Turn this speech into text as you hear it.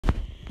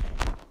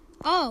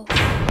Oh,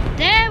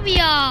 there we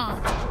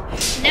are.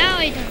 Now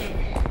I done it.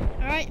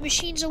 Alright,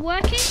 machines are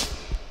working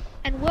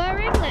and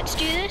whirring. Let's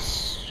do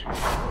this.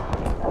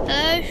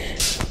 Hello?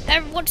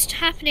 What's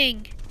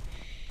happening?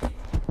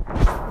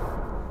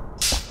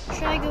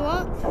 Should I go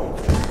up?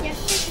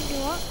 Yes, I can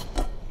go up.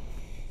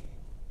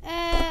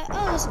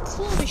 Oh, there's a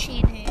claw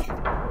machine here.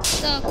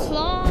 The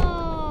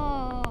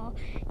claw!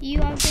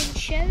 You have been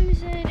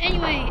chosen.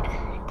 Anyway,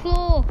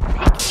 claw,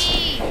 pick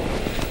me.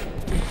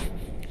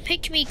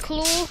 Pick me,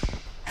 claw.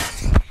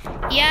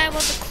 Yeah, I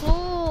want the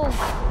claw.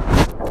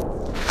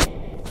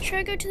 Should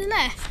I go to the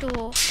left, or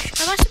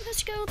am I supposed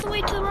to go all the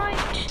way to the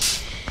right?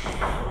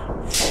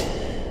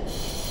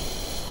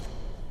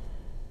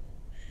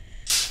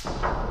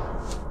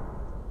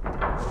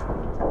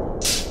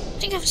 I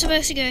think I'm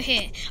supposed to go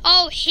here.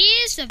 Oh,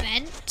 here's the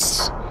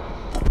vents.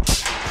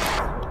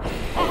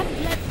 I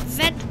have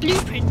vent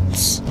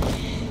blueprints.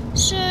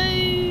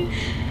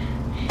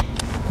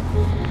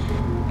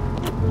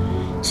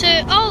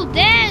 Oh,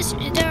 there is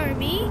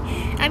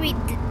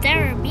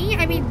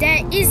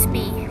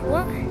me.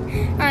 What?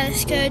 Alright,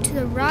 let's go to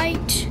the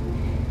right,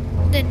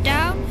 then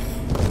down.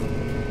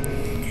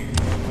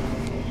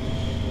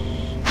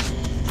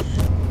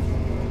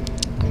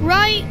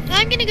 Right,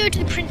 I'm gonna go to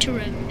the printer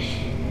room.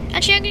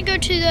 Actually, I'm gonna go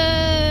to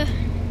the...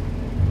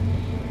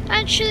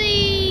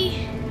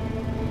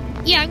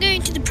 yeah, I'm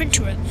going to the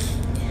printer room.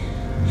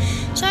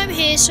 So I'm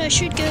here, so I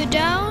should go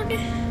down.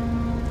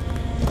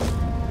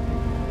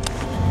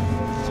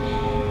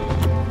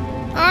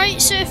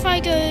 Alright, so if I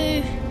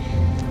go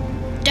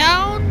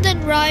down,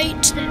 then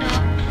right, then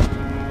up,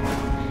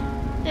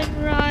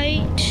 then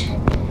right,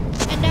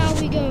 and now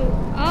we go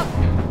up.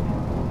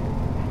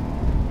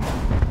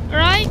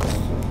 Alright,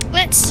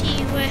 let's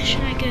see, where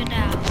should I go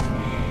now?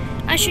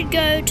 I should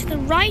go to the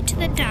right,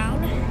 then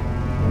down.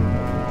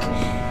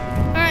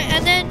 Alright,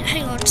 and then,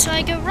 hang on, so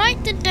I go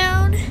right, then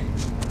down,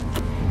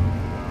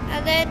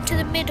 and then to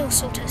the middle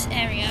sort of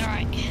area,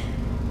 alright.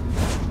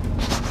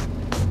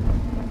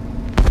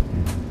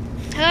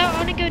 Hello, I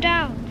want to go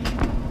down.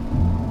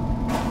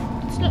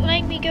 It's not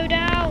letting me go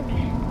down.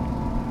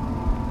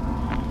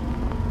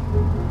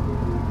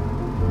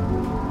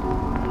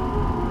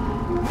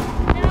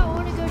 Now I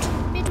want to go to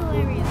the middle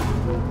area.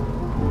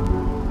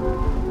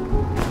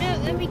 No,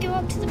 let me go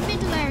up to the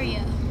middle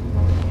area.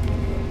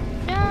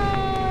 No!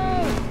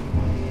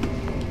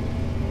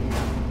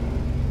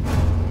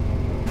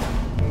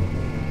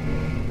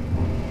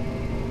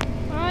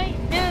 Alright,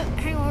 no,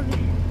 hang on.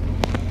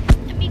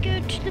 Let me go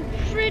to the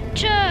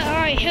printer.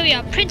 Alright, here we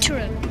are, printer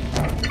room.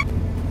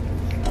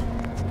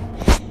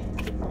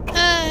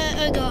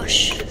 Oh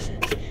gosh.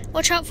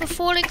 Watch out for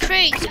falling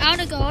crates. I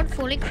wanna go on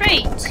falling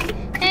crates.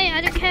 Hey,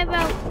 I don't care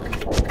about...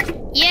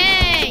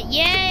 Yeah,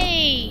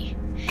 yay!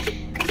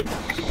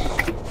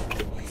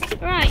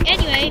 Right,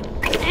 anyway.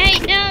 Hey,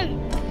 no!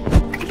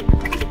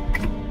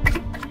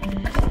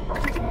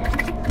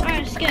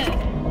 Alright, let's go.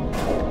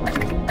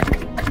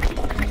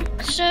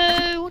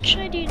 So, what should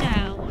I do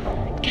now?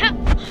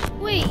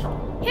 Wait,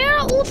 here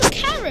are all the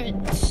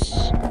carrots.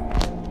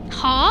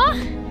 Huh?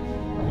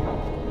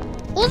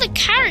 All the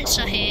carrots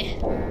are here.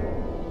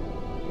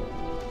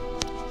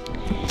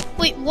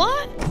 Wait,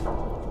 what?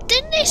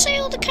 Didn't they say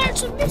all the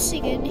carrots are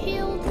missing in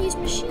here, all these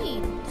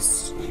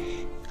machines?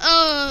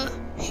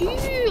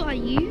 Who are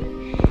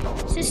you?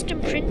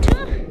 System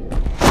printer?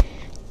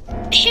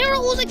 Here are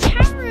all the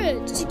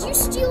carrots. Did you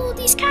steal all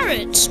these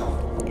carrots?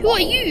 Who are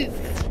you?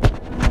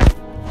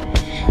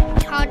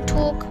 Can't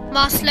talk,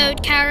 must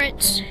load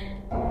carrots.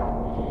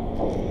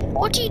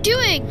 What are you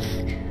doing?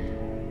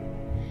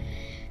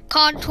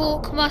 Can't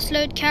talk, must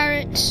load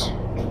carrots.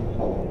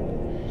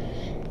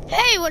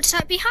 Hey, what's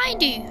that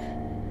behind you?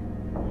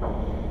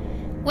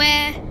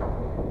 Where?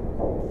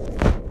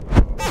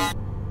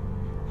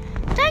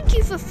 Thank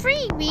you for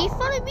freeing me.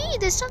 Follow me.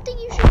 There's something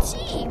you should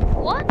see.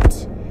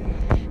 What?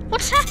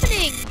 What's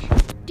happening?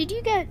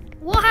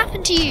 What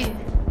happened to you?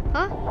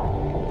 Huh?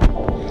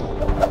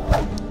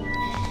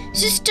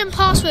 System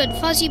password,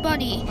 Fuzzy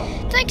Bunny.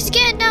 Thanks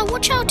again. Now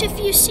watch out, if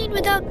you're seen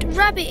without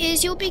rabbit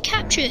ears, you'll be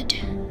captured.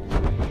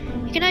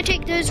 Can I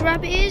take those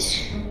rabbit ears?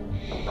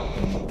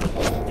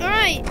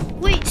 Alright,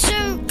 wait,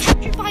 so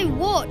captured by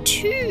what?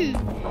 Who?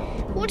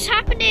 What's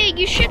happening?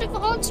 You should have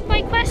answered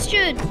my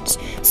questions.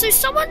 So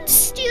someone's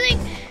stealing...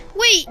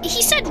 Wait,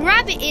 he said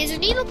rabbit ears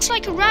and he looks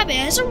like a rabbit.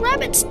 Has a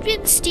rabbit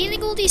been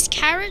stealing all these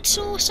carrots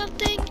or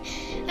something?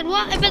 And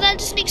what? But that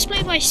doesn't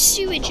explain why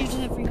sewage is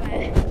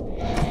everywhere.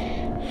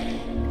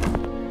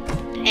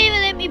 Anyway,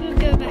 let me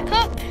go back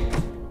up.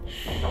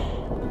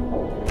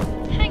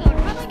 Hang on,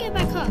 how do I get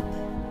back up?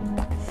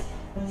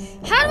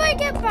 How do I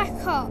get back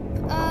up?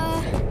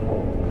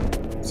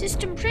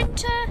 System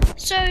printer.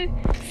 So,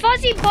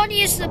 Fuzzy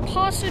Bunny is the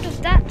password of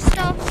that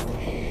stuff.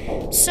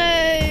 So,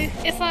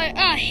 if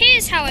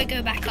here's how I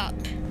go back up.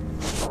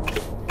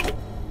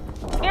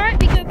 Alright,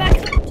 we go back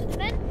up to the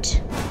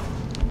vent.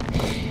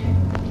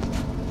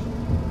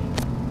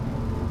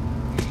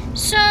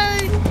 So,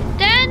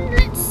 then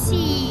let's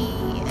see.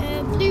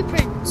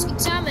 Blueprints,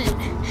 examine.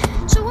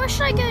 So where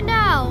should I go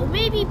now?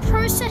 Maybe the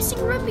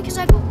processing room because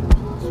I got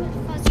password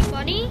fuzzy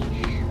bunny.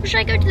 Or should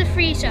I go to the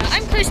freezer?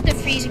 I'm close to the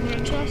freezing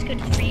room, so let's go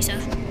to the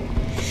freezer.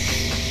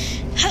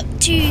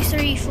 2,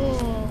 3,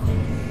 4.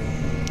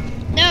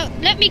 No,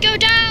 let me go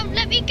down.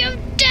 Let me go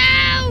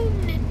down.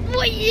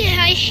 What?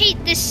 Yeah, I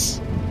hate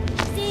this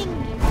thing.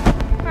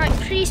 Alright,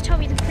 please tell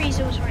me the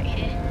freezer was right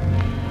here.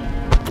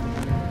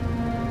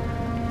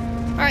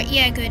 Alright,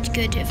 yeah,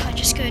 good. If I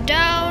just go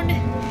down.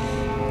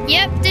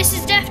 Yep, this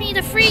is definitely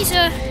the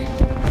freezer.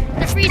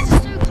 The freezer's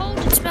so cold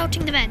it's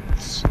melting the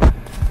vents.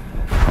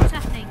 What's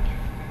happening?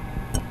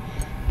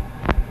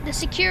 The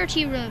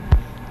security room.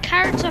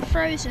 Carrots are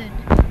frozen.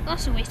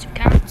 That's a waste of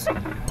carrots.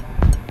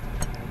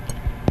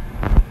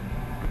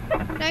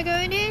 Can I go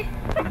in here?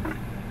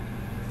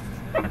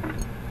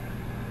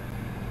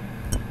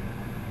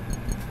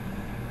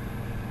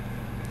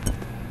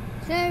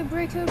 So,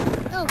 break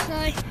open. Oh, can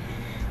I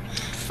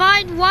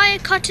find wire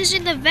cutters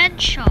in the vent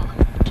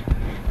shaft?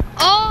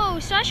 Oh,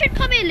 so I should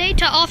come here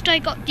later after I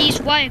got these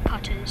wire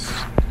cutters.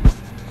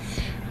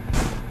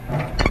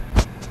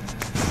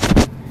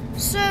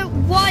 So,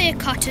 wire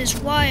cutters.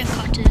 Where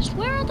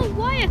are the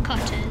wire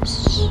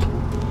cutters?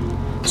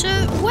 So,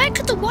 where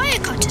could the wire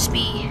cutters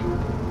be?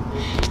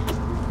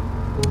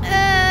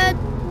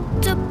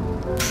 The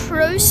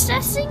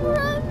processing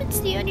room? It's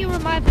the only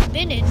room I haven't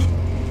been in.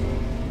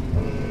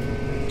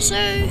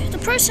 So, the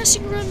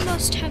processing room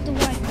must have the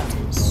wire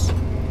cutters.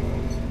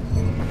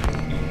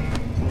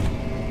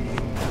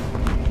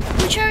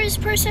 Which area is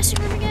the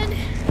processing room again?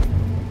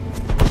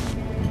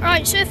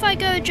 Alright, so if I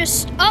go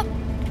just up,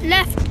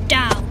 left,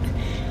 down.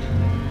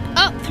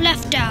 Up,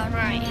 left, down,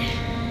 right.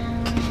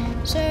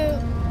 So,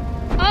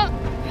 up,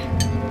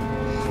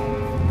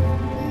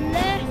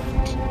 left,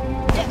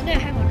 no,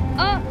 hang on.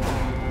 Up,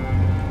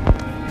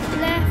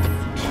 left,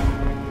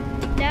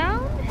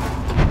 down?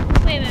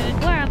 Wait a minute,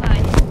 where am I?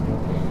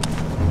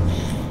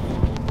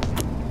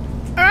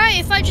 Alright,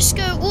 if I just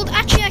go all,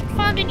 actually I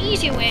found an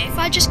easier way. If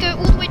I just go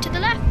all the way to the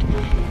left.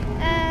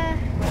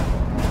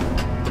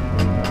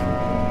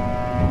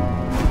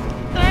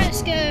 Alright,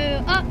 let's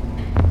go up.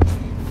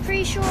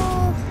 Pretty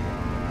sure.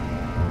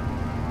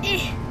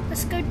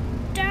 Let's go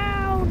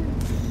down.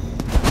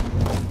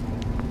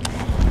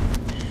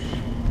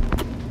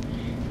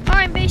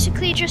 Alright,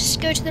 basically just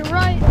go to the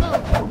right.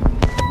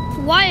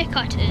 Oh, wire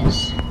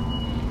cutters.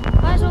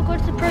 Might as well go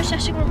to the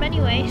processing room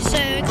anyway. So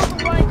I got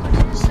the wire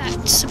cutters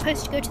that's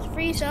supposed to go to the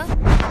freezer.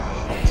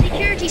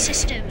 Security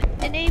system.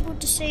 Enabled,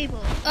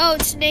 disabled. Oh,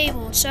 it's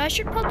enabled. So I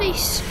should probably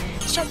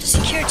stop the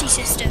security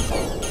system.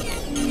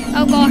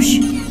 Oh gosh.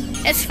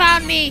 It's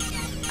found me.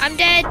 I'm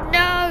dead.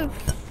 No.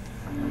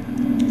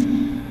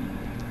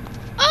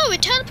 Oh,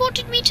 it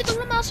teleported me to the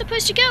room I was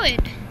supposed to go in.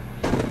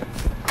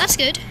 That's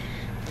good.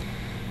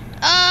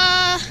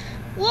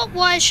 What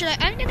wire should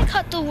I'm gonna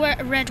cut the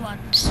red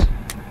ones.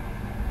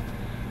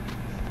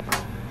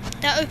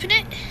 That open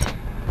it?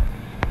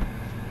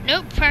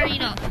 Nope, apparently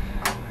not.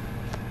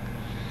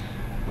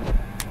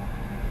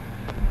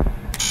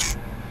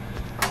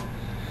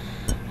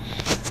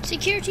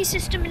 Security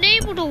system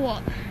enabled or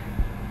what?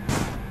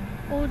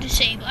 Or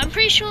disabled? I'm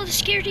pretty sure the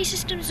security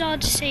systems are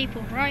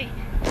disabled, right?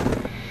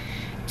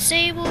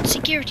 Disabled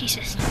security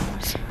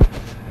systems.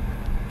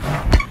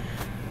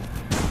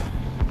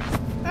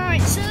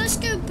 Alright, so let's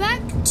go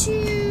back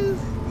to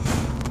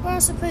where I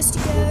was supposed to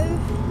go.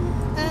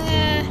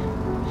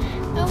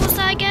 What was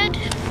that again?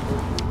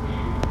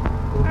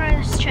 Alright,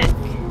 let's check.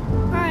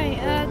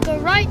 Alright, go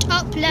right,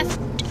 up, left,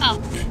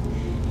 up.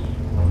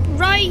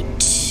 Right,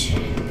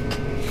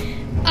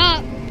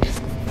 up,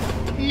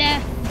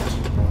 left,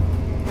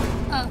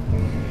 up.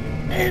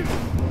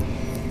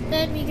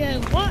 Then we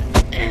go, what?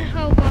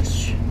 Oh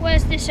gosh,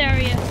 where's this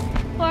area?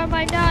 Where am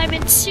I now? I'm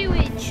in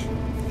sewage.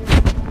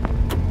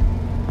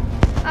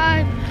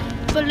 I'm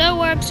below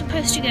where I'm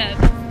supposed to go.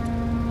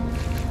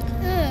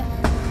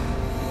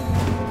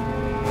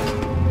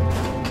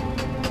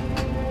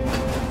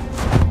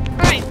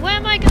 Alright, where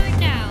am I going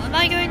now? Am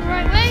I going the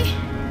right way?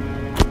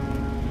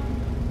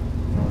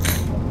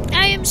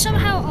 I am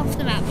somehow off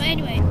the map, but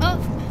anyway,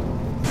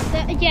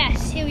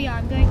 yes, here we are,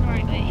 I'm going the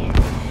right way.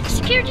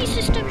 Security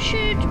system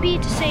should be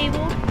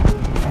disabled.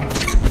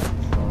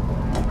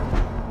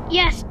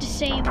 Yes,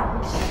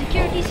 disabled.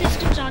 Security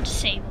systems are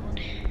disabled.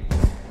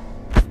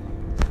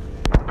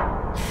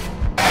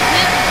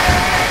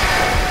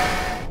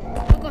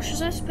 Oh gosh,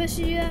 was I supposed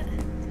to do that?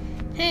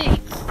 Hey,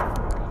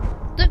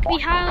 look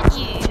behind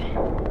you.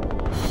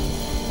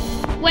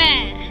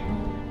 Where?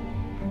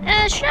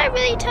 Should I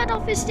really turn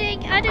off this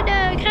thing? I don't know,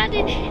 I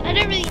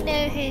don't really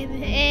know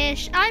him.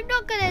 I'm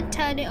not gonna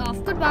turn it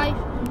off. Goodbye.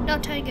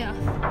 Not turning it off.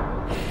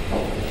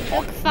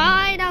 Look,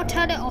 fine, I'll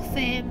turn it off for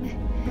him.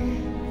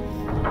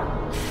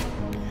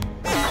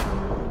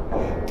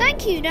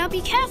 Thank you. Now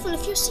be careful.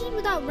 If you're seen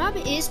without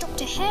rabbit ears,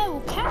 Dr. Hare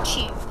will catch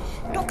you.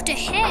 Dr.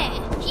 Hare?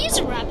 He's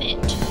a rabbit.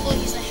 Or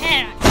he's a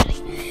hare,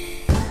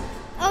 actually.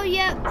 Oh,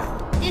 yeah.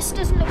 This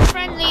doesn't look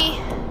friendly.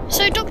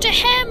 So Dr.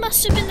 Hare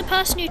must have been the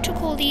person who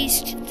took all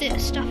these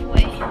stuff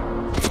away.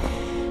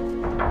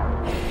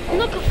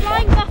 Look, a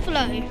flying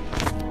buffalo.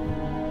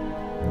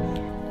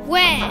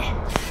 Where?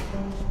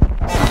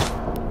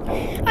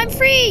 I'm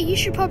free! You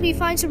should probably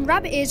find some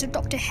rabbit ears or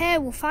Dr.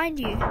 Hare will find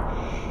you.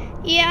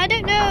 Yeah, I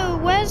don't know.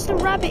 Where's the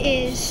rabbit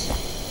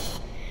ears?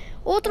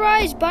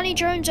 Authorized bunny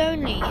drones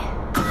only.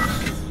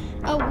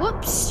 Oh,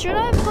 whoops. Should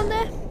I have gone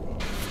there?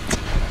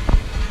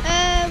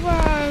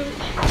 Well,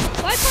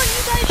 why can't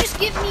you guys just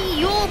give me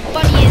your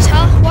bunny ears,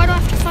 huh? Why do I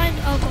have to find...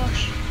 Oh,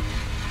 gosh.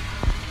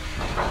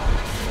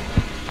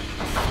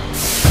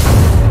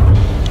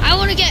 I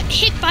want to get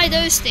hit by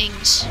those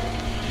things.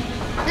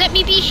 Let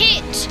me be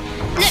hit.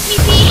 Let me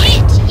be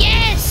hit.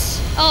 Yes.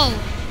 Oh,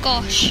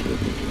 gosh.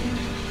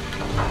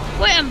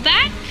 Wait, I'm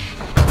back?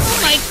 Oh,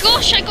 my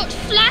gosh, I got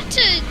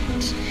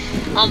flattened.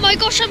 Oh, my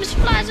gosh, I'm as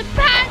flat as a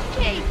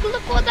pancake.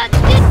 Look what that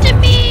did to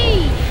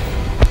me.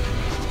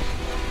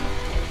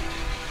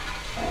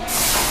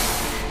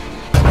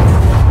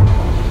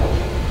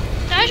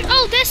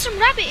 Oh, there's some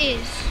rabbit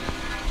ears.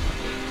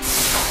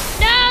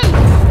 No!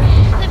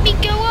 Let me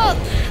go up.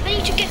 I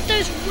need to get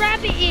those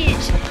rabbit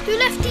ears. Who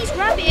left these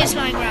rabbit ears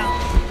lying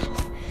around?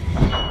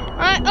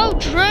 Alright, oh,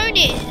 drone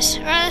ears.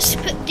 Alright, let's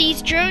put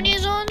these drone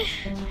ears on.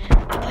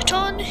 Put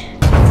on.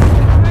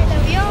 Alright,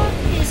 there we are.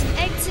 Here's an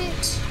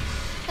exit.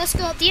 Let's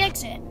go up the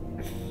exit.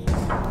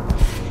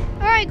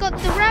 Alright, got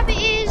the rabbit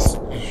ears.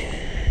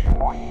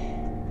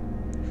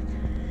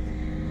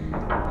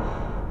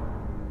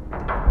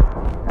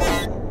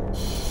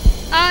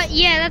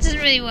 Yeah, that doesn't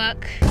really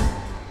work.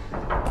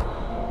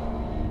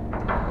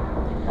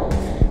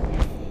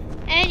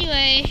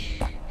 Anyway,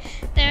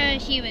 they're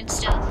humans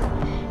still.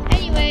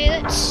 Anyway,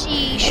 let's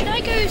see. Should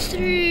I go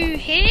through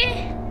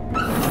here?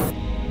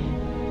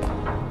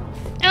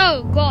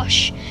 Oh,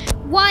 gosh.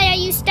 Why are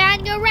you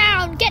standing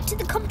around? Get to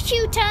the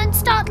computer and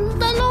start the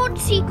launch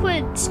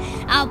sequence.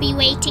 I'll be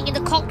waiting in the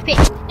cockpit.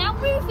 Now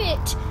move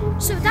it.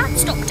 So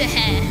that's Dr.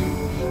 Hare.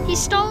 He's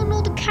stolen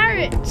all the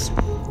carrots.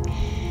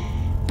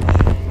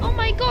 Oh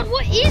my god,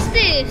 what is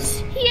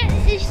this?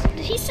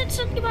 He said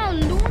something about a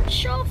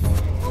launch off.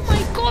 Oh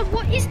my god,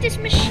 what is this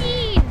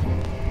machine?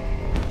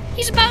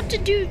 He's about to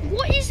do...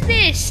 What is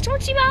this?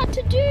 What's he about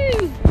to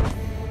do?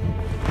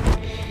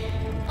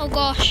 Oh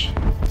gosh.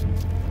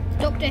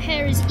 Dr.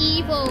 Hare is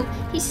evil.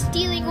 He's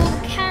stealing all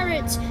the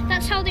carrots.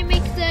 That's how they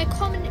make the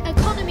economy.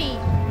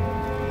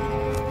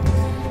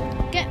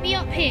 Get me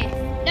up here.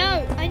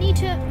 No, I need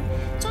to...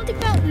 Something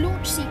about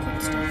launch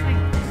sequence stuff. Hang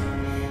on.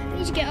 I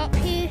need to get up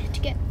here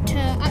to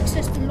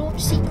access the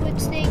launch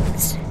sequence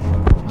things.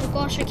 Oh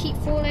gosh, I keep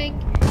falling.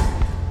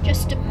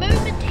 Just a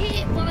moment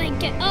here while I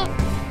get up.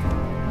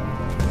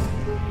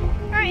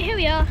 Alright, here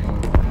we are.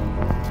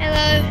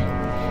 Hello.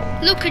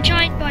 Look, a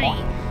giant bunny.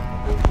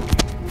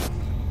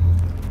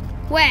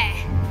 Where?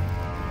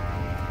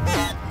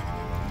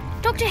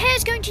 Dr.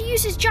 Hare's going to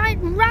use his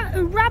giant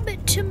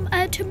rabbit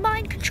to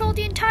mind control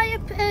the entire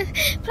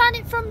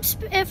planet from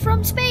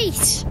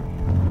space.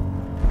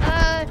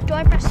 Do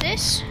I press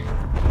this?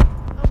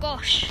 Oh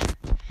gosh.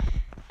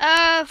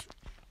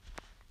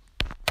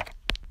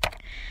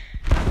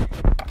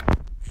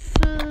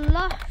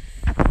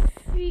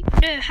 Fluffy.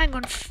 No, hang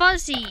on.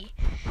 Fuzzy.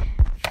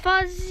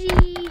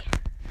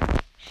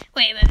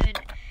 Wait a moment.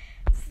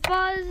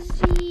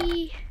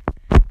 Fuzzy.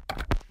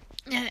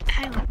 No,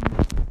 hang on.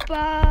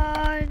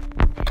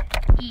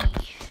 Bunny.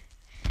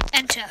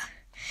 Enter.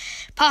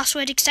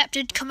 Password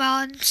accepted.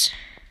 Commands.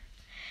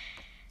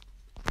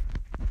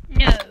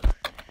 No.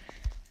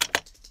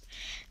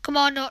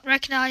 Command not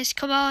recognized.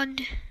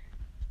 Command.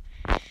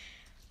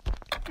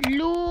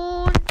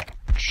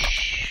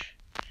 Launch.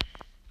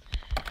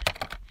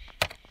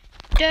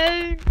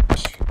 Don't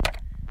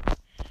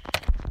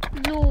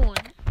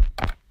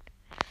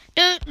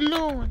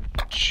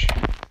launch.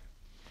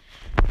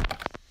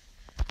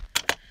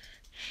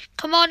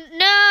 Come on,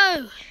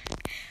 no!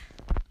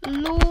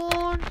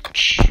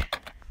 Launch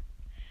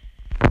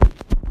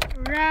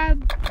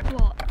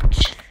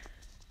robot.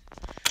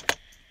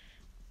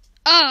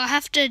 Oh, I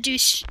have to do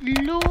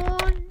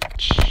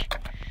launch.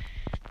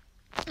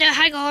 No,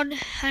 hang on.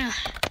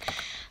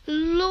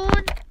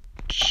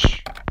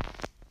 Launch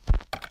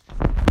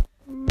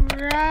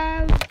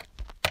robot.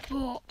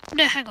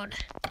 No, hang on.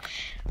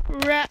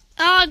 Robot.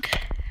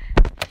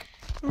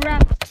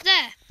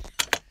 There.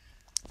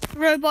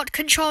 Robot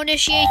control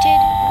initiated.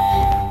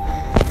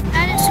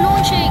 And it's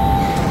launching.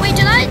 Wait,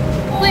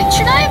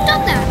 should I have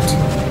done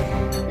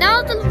that?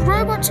 Now the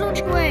robot's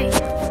launching away.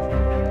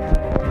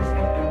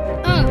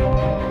 Oh,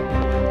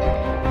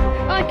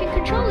 I can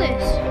control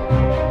this.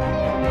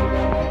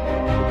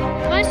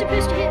 Am I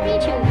supposed to hit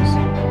meteors?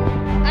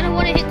 I don't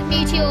want to hit the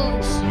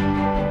meteors.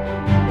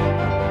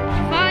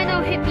 Fine,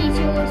 I'll hit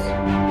meteors.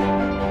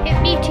 Hit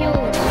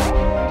meteors.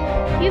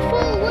 You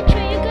fool, watch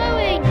where you're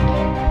going.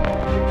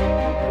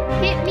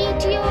 Hit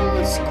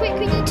meteors! Quick,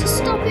 we need to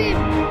stop him!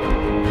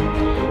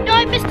 No,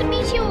 I missed the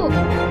meteor!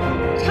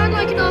 It's kind of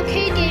like an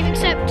arcade game,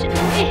 except...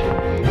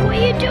 what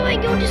are you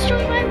doing? You're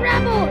destroying my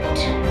rabbit!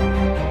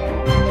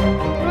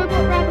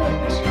 Robot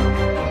rabbit.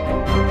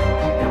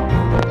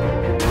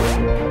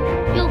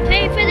 You'll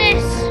pay for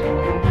this!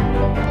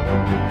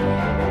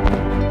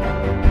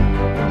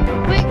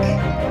 Quick!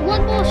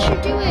 One more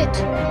should do it!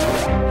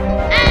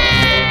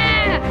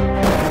 Ah!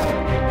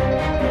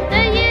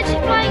 Yes, it's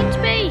flying in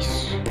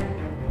space.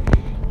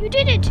 You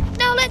did it.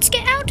 Now let's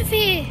get out of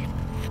here.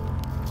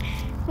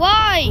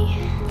 Why?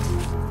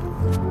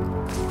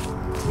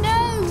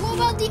 No, what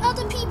about the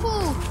other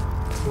people?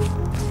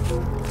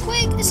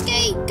 Quick,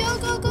 escape. Go,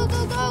 go, go,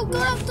 go, go. Go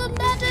up the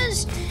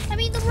ladders. I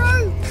mean the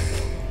rope.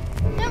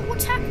 No,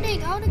 what's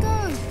happening? I want to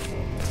go.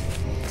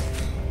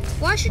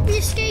 Why should we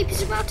escape?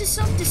 He's about to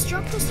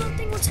self-destruct or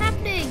something? What's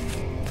happening?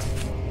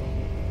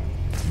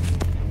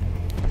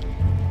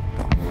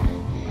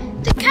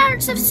 The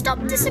carrots have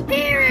stopped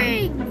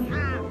disappearing.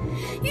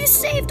 You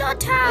saved our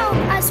town.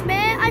 As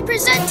mayor, I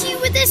present you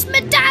with this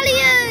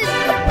medallion.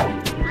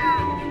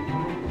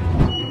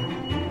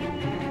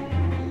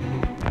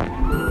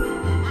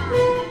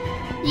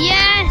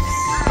 Yes.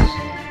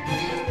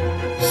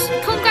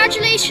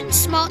 Congratulations,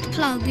 smart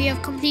plug. You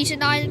have completed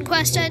an island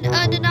quest and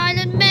earned an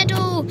island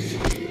medal.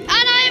 And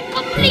I have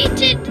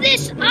completed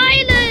this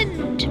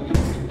island.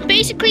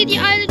 Basically, the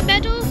island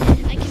medal,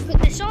 I can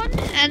put this on,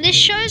 and this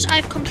shows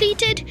I've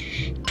completed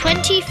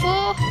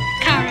 24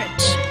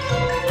 carrots.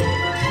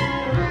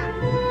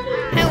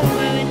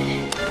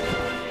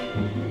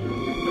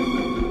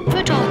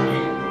 Put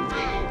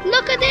on.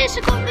 Look at this,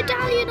 I got a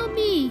medallion on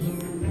me.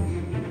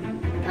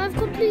 I've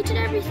completed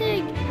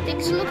everything.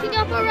 Things are looking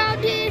up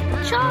around here.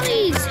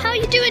 Charlie's, how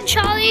you doing,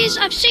 Charlie's?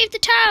 I've saved the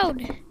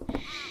town.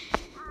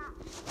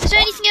 Is there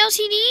anything else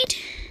you need?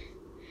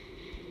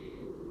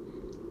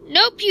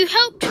 Nope, you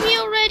helped me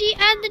already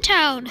and the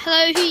town.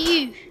 Hello, who are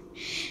you?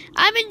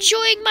 I'm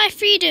enjoying my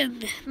freedom.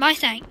 My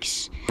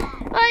thanks.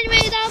 Well,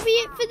 anyway, that'll be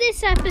it for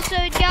this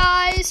episode,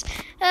 guys.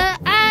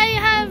 I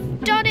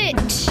have done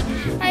it.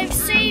 I've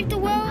saved the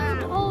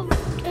world of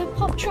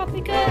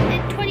Poptropica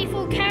in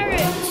 24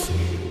 carrots.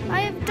 I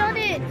have done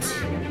it.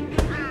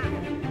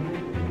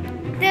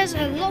 There's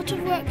a lot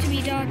of work to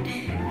be done.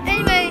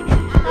 Anyway,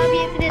 that'll be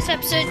it for this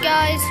episode,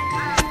 guys.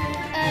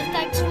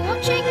 Thanks for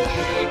watching.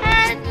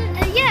 And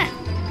yeah,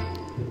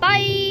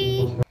 bye.